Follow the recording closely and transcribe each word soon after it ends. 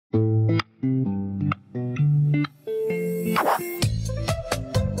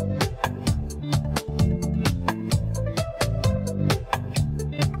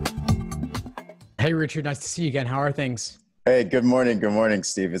Richard. Nice to see you again. How are things? Hey, good morning. Good morning,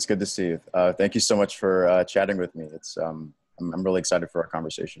 Steve. It's good to see you. Thank you so much for chatting with me. I'm really excited for our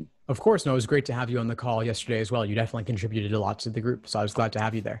conversation. Of course. No, it was great to have you on the call yesterday as well. You definitely contributed a lot to the group, so I was glad to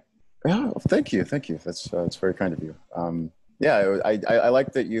have you there. Yeah, well, thank you. Thank you. That's very kind of you. Yeah, I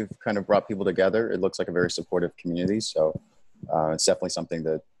like that you've kind of brought people together. It looks like a very supportive community. So it's definitely something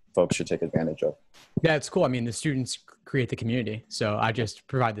that folks should take advantage of. Yeah, it's cool. I mean, the students create the community, so I just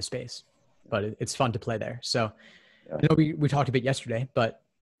provide the space, but it's fun to play there. So Yeah. I know we talked a bit yesterday, but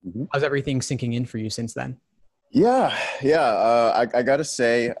how's everything sinking in for you since then? I got to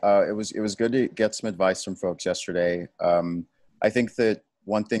say, it was good to get some advice from folks yesterday. I think that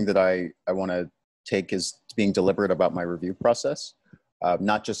one thing that I want to take is being deliberate about my review process,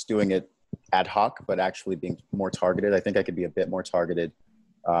 not just doing it ad hoc, but actually being more targeted. I think I could be a bit more targeted,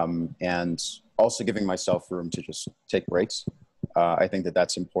 and also giving myself room to just take breaks. I think that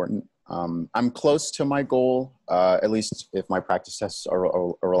that's important. I'm close to my goal, at least if my practice tests are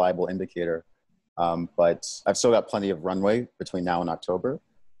a reliable indicator. But I've still got plenty of runway between now and October.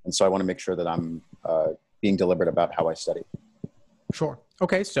 And so I want to make sure that I'm being deliberate about how I study. Sure.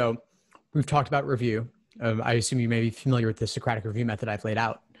 Okay. So we've talked about review. I assume you may be familiar with the Socratic review method I've laid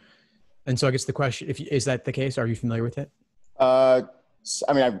out. And so I guess the question, is that the case? Are you familiar with it?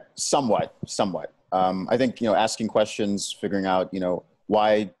 Somewhat. I think, asking questions, figuring out,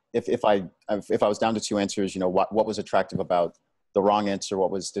 why, if I was down to two answers, what was attractive about the wrong answer,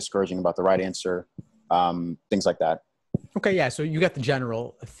 what was discouraging about the right answer, things like that. Okay, yeah. So you got the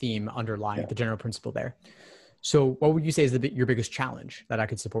general theme underlying the general principle there. So what would you say is your biggest challenge that I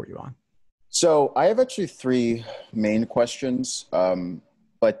could support you on? So I have actually three main questions,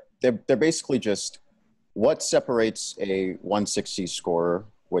 but they're basically just what separates a 160 scorer,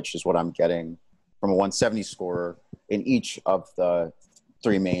 which is what I'm getting, from a 170 scorer in each of the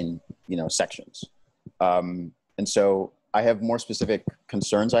three main, sections. And so I have more specific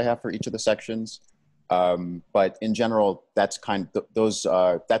concerns I have for each of the sections. But in general, that's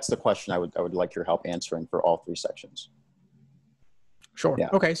that's the question I would like your help answering for all three sections. Sure. Yeah.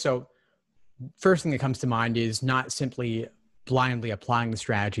 Okay. So first thing that comes to mind is not simply blindly applying the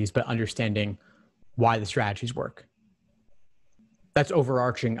strategies, but understanding why the strategies work. That's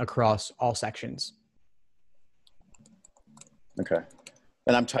overarching across all sections. Okay.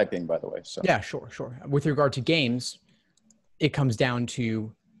 And I'm typing, by the way. So yeah, sure. With regard to games, it comes down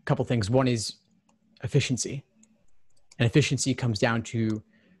to a couple things. One is efficiency. And efficiency comes down to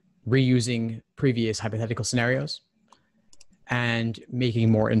reusing previous hypothetical scenarios and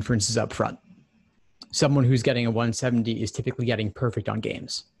making more inferences up front. Someone who's getting a 170 is typically getting perfect on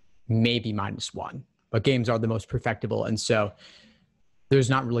games, maybe -1, but games are the most perfectible. And so there's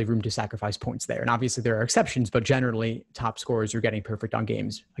not really room to sacrifice points there. And obviously there are exceptions, but generally top scorers are getting perfect on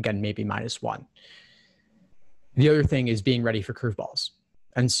games. Again, maybe -1. The other thing is being ready for curveballs.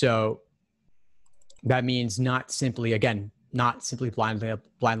 And so that means not simply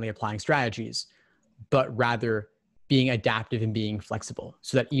blindly applying strategies, but rather being adaptive and being flexible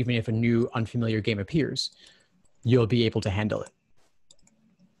so that even if a new unfamiliar game appears, you'll be able to handle it.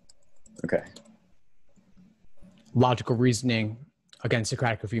 Okay. Logical reasoning, again,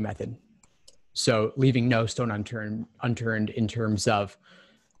 Socratic review method. So leaving no stone unturned in terms of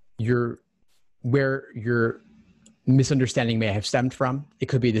where your misunderstanding may have stemmed from. It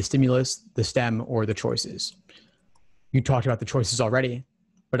could be the stimulus, the stem, or the choices. You talked about the choices already,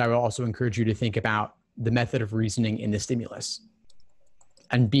 but I will also encourage you to think about the method of reasoning in the stimulus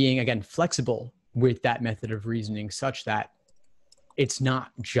and being, again, flexible with that method of reasoning such that it's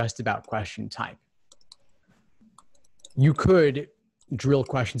not just about question type. You could drill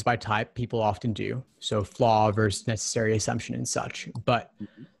questions by type. People often do. So flaw versus necessary assumption and such. But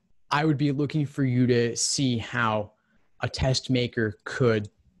I would be looking for you to see how a test maker could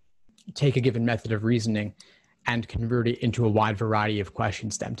take a given method of reasoning and convert it into a wide variety of question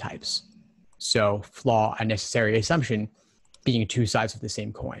stem types. So flaw and necessary assumption being two sides of the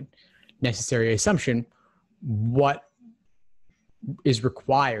same coin. Necessary assumption, what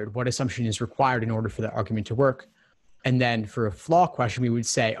assumption is required in order for the argument to work? And then for a flaw question, we would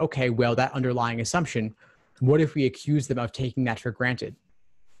say, okay, well, that underlying assumption, what if we accuse them of taking that for granted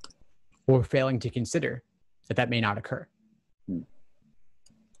or failing to consider that may not occur?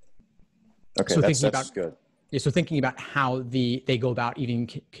 Okay, so that's good. Yeah, so thinking about how they go about even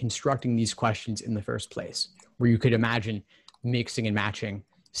constructing these questions in the first place, where you could imagine mixing and matching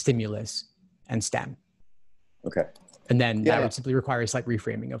stimulus and stem. Okay. And then that would simply require a slight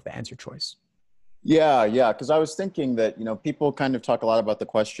reframing of the answer choice. Yeah. Because I was thinking that, people kind of talk a lot about the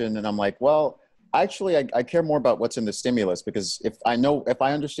question and I'm like, well, Actually, I care more about what's in the stimulus, because if I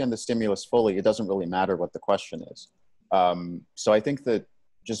understand the stimulus fully, it doesn't really matter what the question is. So I think that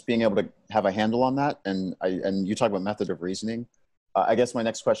just being able to have a handle on that, and you talk about method of reasoning. I guess my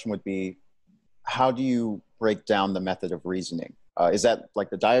next question would be, how do you break down the method of reasoning? Is that like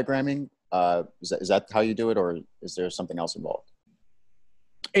the diagramming? Is that how you do it, or is there something else involved?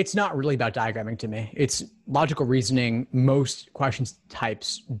 It's not really about diagramming to me. It's logical reasoning. Most questions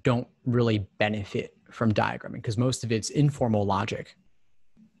types don't really benefit from diagramming because most of it's informal logic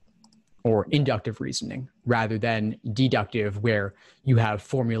or inductive reasoning rather than deductive, where you have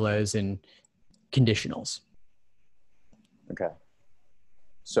formulas and conditionals. Okay.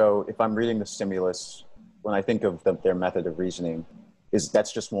 So if I'm reading the stimulus, when I think of their method of reasoning,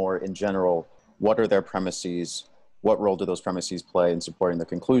 that's just more in general, what are their premises? What role do those premises play in supporting the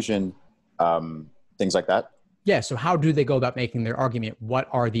conclusion? Things like that? Yeah, so how do they go about making their argument? What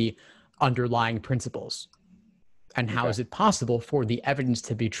are the underlying principles? And how is it possible for the evidence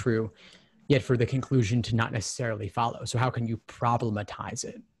to be true, yet for the conclusion to not necessarily follow? So how can you problematize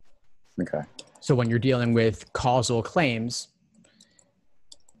it? Okay. So when you're dealing with causal claims,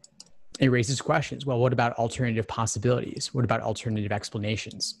 it raises questions. Well, what about alternative possibilities? What about alternative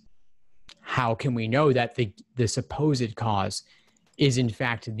explanations? How can we know that the supposed cause is in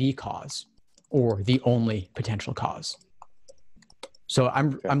fact the cause or the only potential cause? So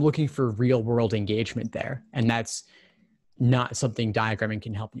I'm looking for real world engagement there. And that's not something diagramming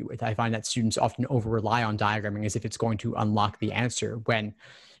can help you with. I find that students often over rely on diagramming as if it's going to unlock the answer, when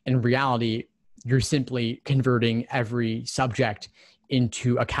in reality, you're simply converting every subject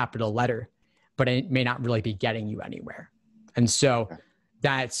into a capital letter, but it may not really be getting you anywhere. And so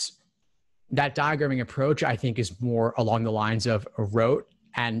that diagramming approach, I think, is more along the lines of a rote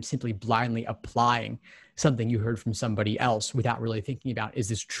and simply blindly applying something you heard from somebody else without really thinking about, is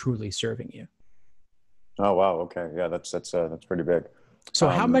this truly serving you? Oh, wow. Okay. Yeah, that's pretty big. So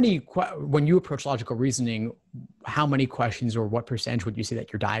how many, when you approach logical reasoning, how many questions or what percentage would you say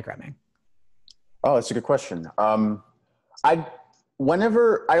that you're diagramming? Oh, that's a good question. I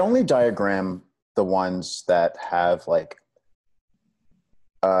only diagram the ones that have like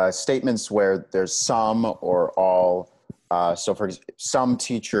statements where there's some or all. So for some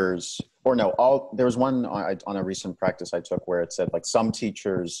teachers, or no, all. There was one on a recent practice I took where it said like some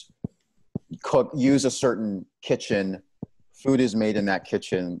teachers use a certain kitchen, food is made in that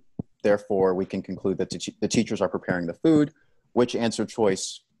kitchen, therefore we can conclude that the teachers are preparing the food. Which answer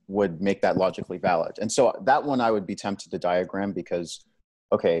choice would make that logically valid? And so that one I would be tempted to diagram, because,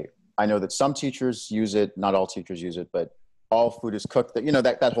 okay, I know that some teachers use it, not all teachers use it, but all food is cooked,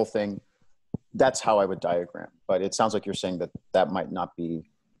 that whole thing. That's how I would diagram. But it sounds like you're saying that might not be,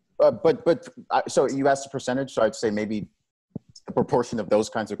 so you asked the percentage. So I'd say maybe the proportion of those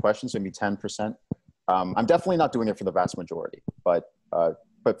kinds of questions, maybe 10%. I'm definitely not doing it for the vast majority, but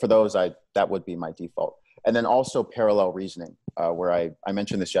for those, that would be my default. And then also parallel reasoning, where I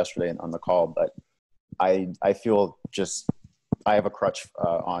mentioned this yesterday on the call, but I feel I have a crutch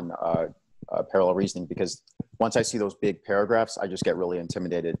on parallel reasoning, because once I see those big paragraphs, I just get really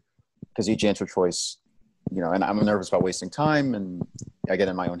intimidated, because each answer choice, and I'm nervous about wasting time, and I get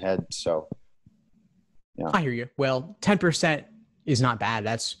in my own head. So, yeah. I hear you. Well, 10% is not bad.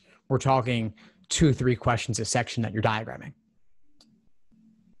 We're talking 2-3 questions a section that you're diagramming.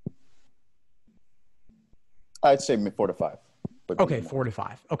 I'd say 4 to 5. Okay, 4 to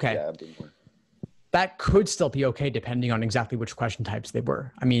 5. Okay. Yeah, that could still be okay depending on exactly which question types they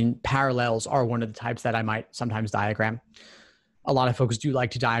were. I mean, parallels are one of the types that I might sometimes diagram. A lot of folks do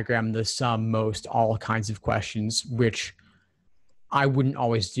like to diagram the sum, most, all kinds of questions, which I wouldn't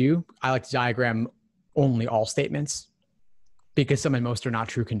always do. I like to diagram only all statements, because some and most are not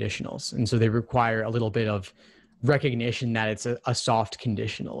true conditionals. And so they require a little bit of recognition that it's a soft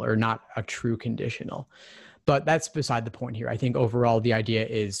conditional or not a true conditional. But that's beside the point here. I think overall the idea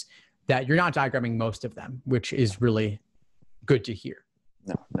is that you're not diagramming most of them, which is really good to hear.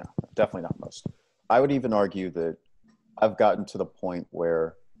 No, definitely not most. I would even argue that I've gotten to the point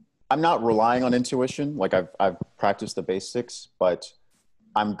where I'm not relying on intuition. Like I've practiced the basics, but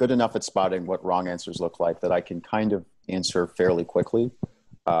I'm good enough at spotting what wrong answers look like that I can kind of answer fairly quickly.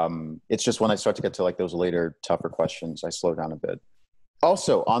 It's just when I start to get to like those later, tougher questions, I slow down a bit.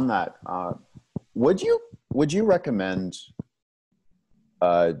 Also on that, would you recommend,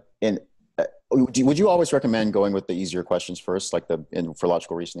 would you always recommend going with the easier questions first, like for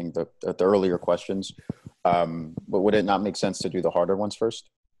logical reasoning, the earlier questions? But would it not make sense to do the harder ones first?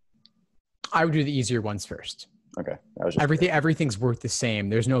 I would do the easier ones first. Okay. Everything's worth the same.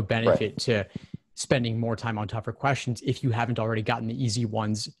 There's no benefit to spending more time on tougher questions if you haven't already gotten the easy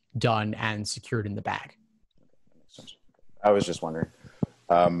ones done and secured in the bag. That makes sense. I was just wondering.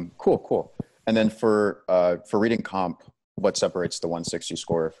 Cool. And then for reading comp, what separates the 160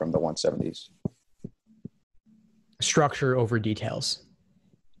 score from the 170s? Structure over details.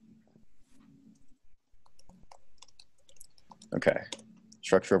 Okay,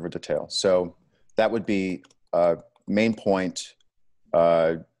 structure over detail. So that would be main point,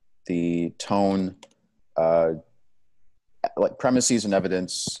 the tone, like premises and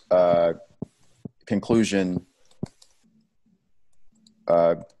evidence, conclusion,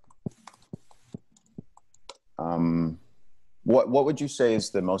 what would you say is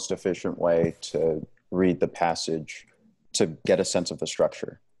the most efficient way to read the passage to get a sense of the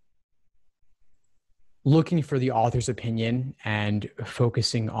structure? Looking for the author's opinion and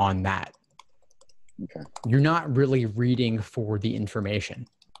focusing on that. Okay. You're not really reading for the information.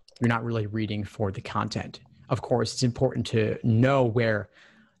 You're not really reading for the content. Of course, it's important to know where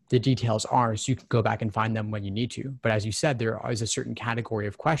the details are so you can go back and find them when you need to. But as you said, there is a certain category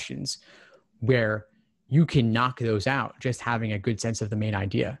of questions where you can knock those out just having a good sense of the main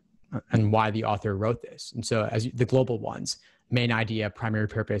idea and why the author wrote this. And so as the global ones, main idea, primary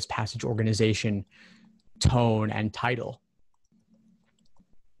purpose, passage organization, tone, and title.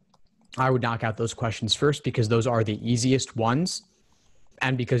 I would knock out those questions first because those are the easiest ones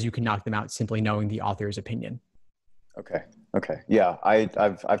and because you can knock them out simply knowing the author's opinion. Okay. Yeah,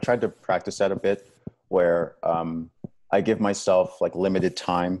 I've tried to practice that a bit where I give myself like limited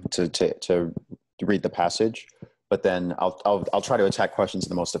time to read the passage, but then I'll try to attack questions in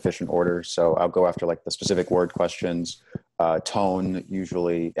the most efficient order. So I'll go after like the specific word questions, tone,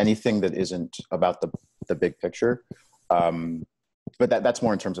 usually anything that isn't about the big picture. But that's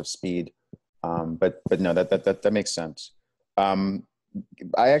more in terms of speed. But no, that makes sense.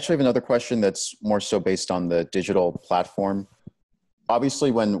 I actually have another question that's more so based on the digital platform.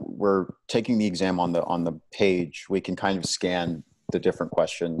 Obviously, when we're taking the exam on the page, we can kind of scan the different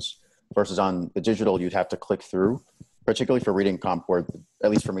questions versus on the digital, you'd have to click through, particularly for reading comp where, at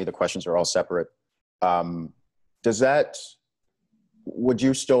least for me, the questions are all separate. Would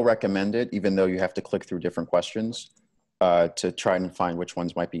you still recommend it, even though you have to click through different questions to try and find which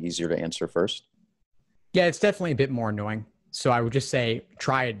ones might be easier to answer first? Yeah, it's definitely a bit more annoying. So I would just say,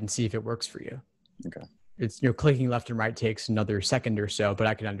 try it and see if it works for you. Okay. It's, clicking left and right takes another second or so, but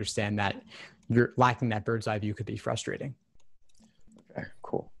I can understand that you're lacking that bird's eye view could be frustrating. Okay,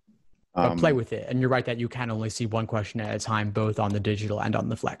 cool. But play with it. And you're right that you can only see one question at a time, both on the digital and on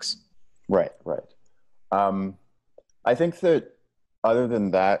the flex. Right. I think that other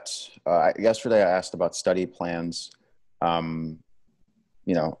than that, yesterday I asked about study plans. I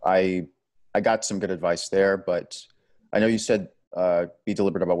got some good advice there, but I know you said be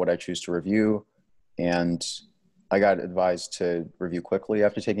deliberate about what I choose to review, and I got advised to review quickly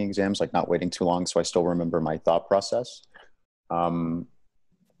after taking exams, like not waiting too long, so I still remember my thought process.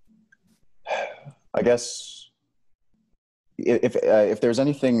 I guess if there's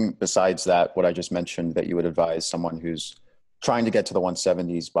anything besides that, what I just mentioned, that you would advise someone who's trying to get to the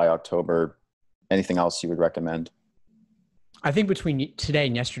 170s by October, anything else you would recommend? I think between today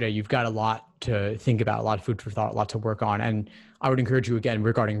and yesterday, you've got a lot to think about, a lot of food for thought, a lot to work on. And I would encourage you again,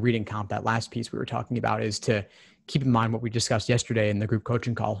 regarding reading comp, that last piece we were talking about, is to keep in mind what we discussed yesterday in the group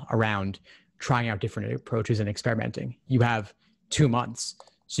coaching call around trying out different approaches and experimenting. You have 2 months,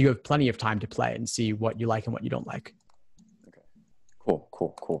 so you have plenty of time to play and see what you like and what you don't like. Okay,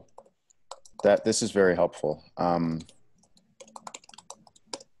 cool. This is very helpful.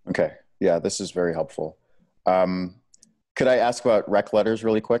 Okay, yeah, this is very helpful. Could I ask about rec letters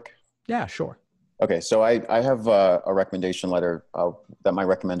really quick? Yeah, sure. Okay, so I have a recommendation letter that my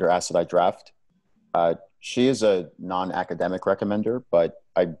recommender asked that I draft. She is a non-academic recommender, but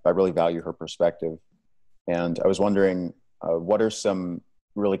I really value her perspective. And I was wondering, what are some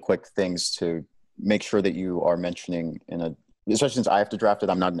really quick things to make sure that you are mentioning especially since I have to draft it,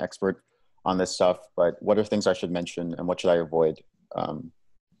 I'm not an expert on this stuff, but what are things I should mention and what should I avoid?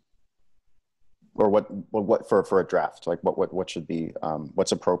 Or what for a draft, like what should be,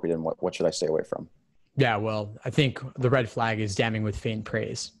 what's appropriate and what should I stay away from? Yeah, well, I think the red flag is damning with faint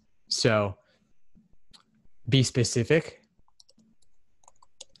praise. So be specific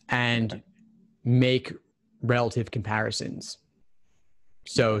and make relative comparisons.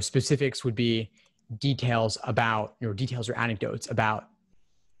 So specifics would be details about, details or anecdotes about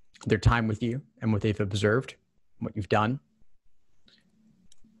their time with you and what they've observed, what you've done.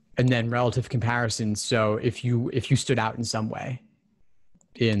 And then relative comparisons. So if you stood out in some way,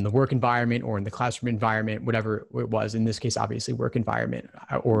 in the work environment or in the classroom environment, whatever it was. In this case, obviously work environment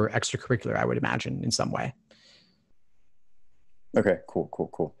or extracurricular, I would imagine, in some way. Okay,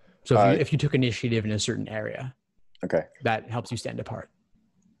 cool. So if you took initiative in a certain area, okay, that helps you stand apart.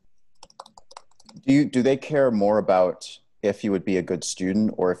 Do they care more about if you would be a good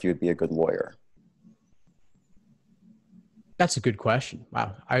student or if you would be a good lawyer? That's a good question.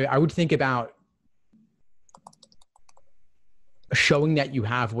 Wow. I would think about showing that you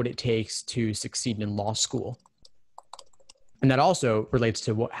have what it takes to succeed in law school. And that also relates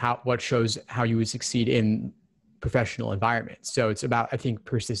to what shows how you would succeed in professional environments. So it's about, I think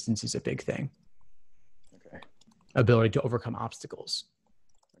persistence is a big thing. Okay. Ability to overcome obstacles.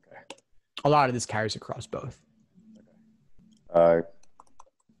 Okay. A lot of this carries across both. Okay.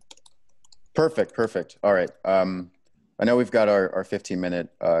 Perfect. All right. I know we've got our 15-minute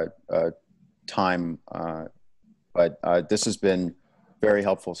time, but this has been very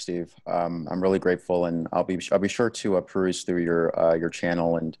helpful, Steve. I'm really grateful, and I'll be sure to peruse through your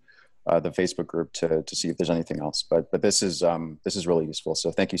channel and the Facebook group to see if there's anything else. But this is really useful.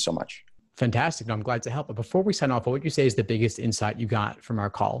 So thank you so much. Fantastic. No, I'm glad to help. But before we sign off, what would you say is the biggest insight you got from our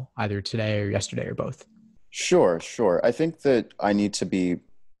call, either today or yesterday or both? Sure. I think that I need to be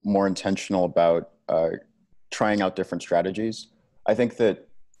more intentional about trying out different strategies. I think that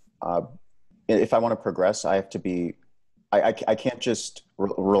if I want to progress, I have to be, I can't just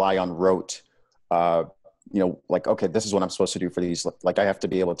rely on rote, like, okay, this is what I'm supposed to do for these. Like I have to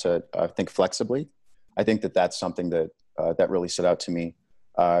be able to think flexibly. I think that that's something that really stood out to me,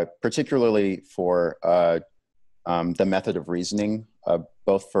 particularly for the method of reasoning,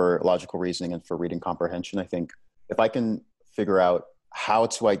 both for logical reasoning and for reading comprehension. I think if I can figure out how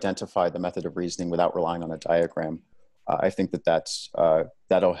to identify the method of reasoning without relying on a diagram, I think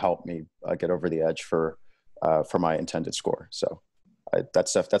that'll help me get over the edge for my intended score. So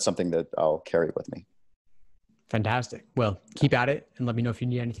that's something that I'll carry with me. Fantastic. Well, keep at it and let me know if you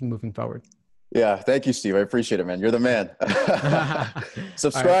need anything moving forward. Yeah. Thank you, Steve. I appreciate it, man. You're the man.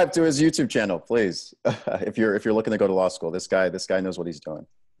 Subscribe to his YouTube channel, please. If you're looking to go to law school, this guy knows what he's doing.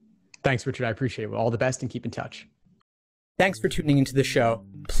 Thanks, Richard. I appreciate it. Well, all the best and keep in touch. Thanks for tuning into the show.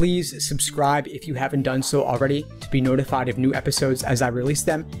 Please subscribe if you haven't done so already to be notified of new episodes as I release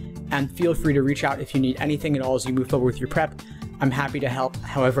them. And feel free to reach out if you need anything at all as you move forward with your prep. I'm happy to help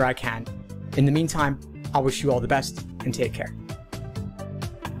however I can. In the meantime, I wish you all the best and take care.